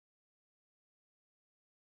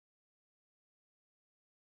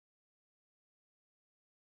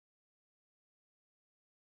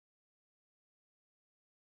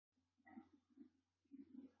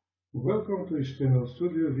Welcome to HTML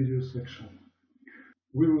Studio video section.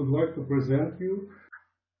 We would like to present you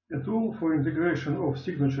a tool for integration of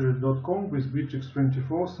Signature.com with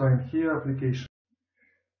Bitrix24 Sign Here application.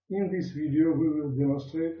 In this video we will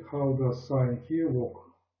demonstrate how does Sign Here work.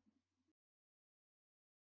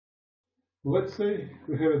 Let's say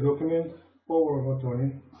we have a document, power of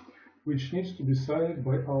attorney, which needs to be signed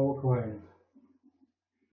by our client.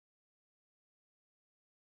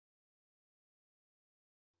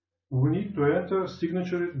 We need to enter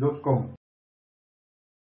Signature.com.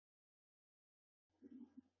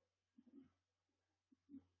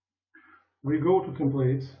 We go to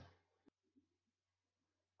Templates,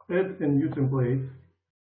 add a new template,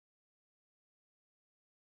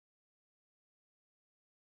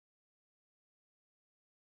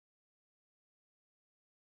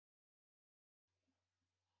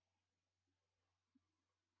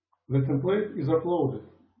 the template is uploaded.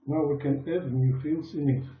 Now we can add new fields in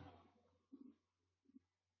it.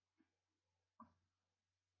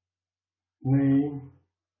 Name,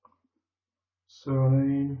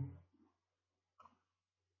 surname,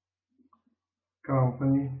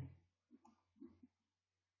 company,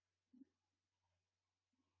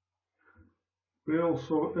 we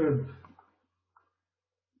also add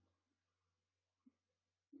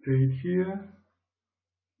date here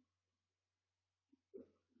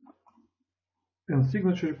and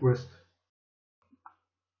signature request.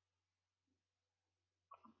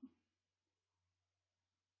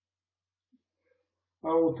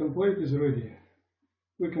 Our template is ready.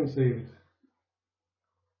 We can save it.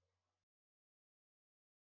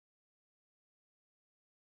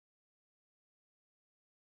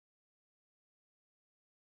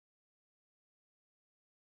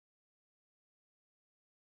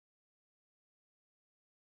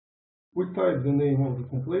 We type the name of the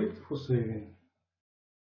template for saving.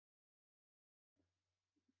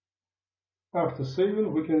 After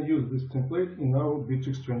saving, we can use this template in our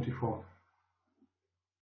Bitrix24.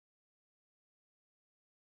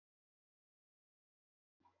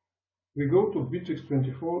 We go to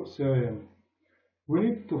Bitrix24 CRM. We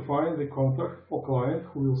need to find the contact or client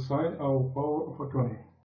who will sign our power of attorney.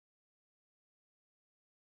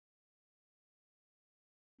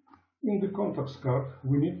 In the contacts card,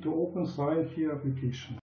 we need to open Sign Here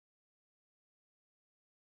application.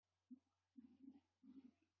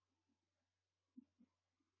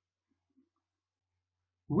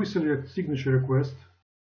 We select signature request.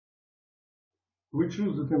 We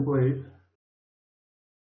choose the template,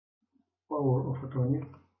 power of attorney.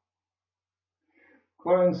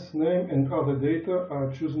 Client's name and other data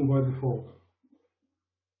are chosen by default.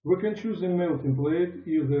 We can choose email template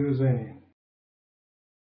if there is any.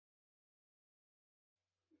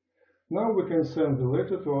 Now we can send the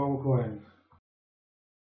letter to our client.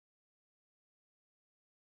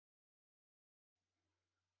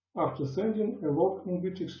 After sending, a log in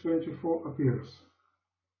Bitrix24 appears.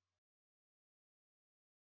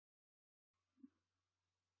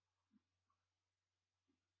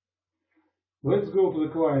 Let's go to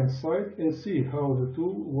the client site and see how the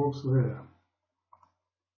tool works there.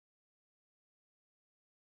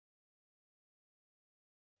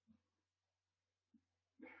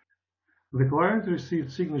 The client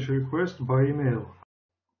received signature request by email.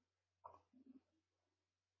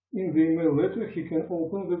 In the email letter, he can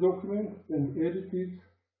open the document and edit it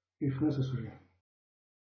if necessary.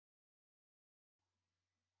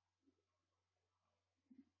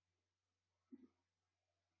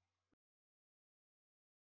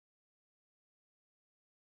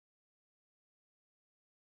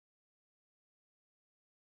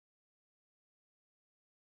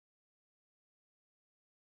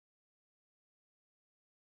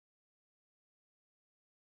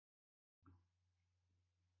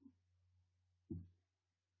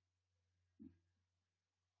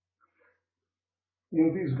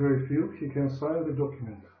 In this gray field, he can sign the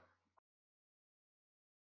document.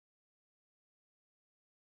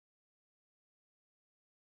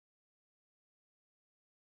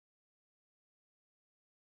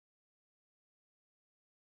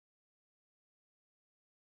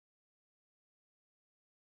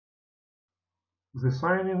 The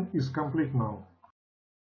signing is complete now.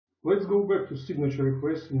 Let's go back to signature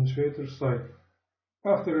request initiator site.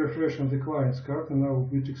 After refreshing the client's card in our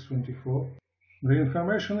Bitrix24, the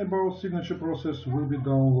information about signature process will be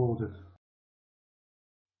downloaded.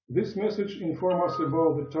 This message informs us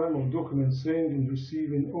about the time of document sending,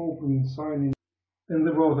 receiving, opening, signing, and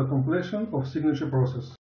about the completion of signature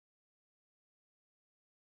process.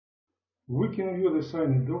 We can view the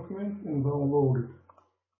signed document and download it.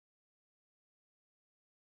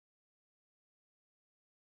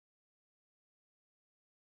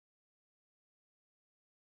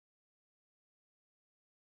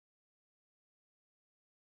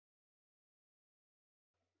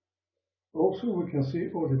 Also, we can see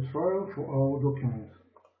audit trial for our document.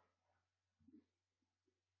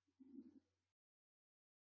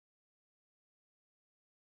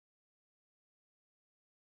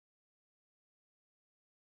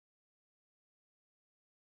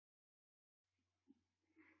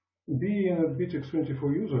 Being a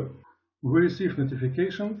Bitrix24 user, we receive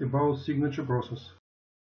notification about signature process.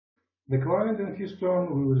 The client in his turn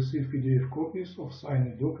will receive PDF copies of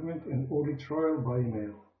signed document and audit trial by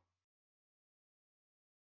email.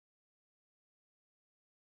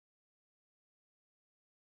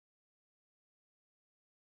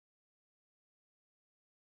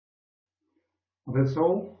 That's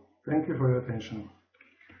all. Thank you for your attention.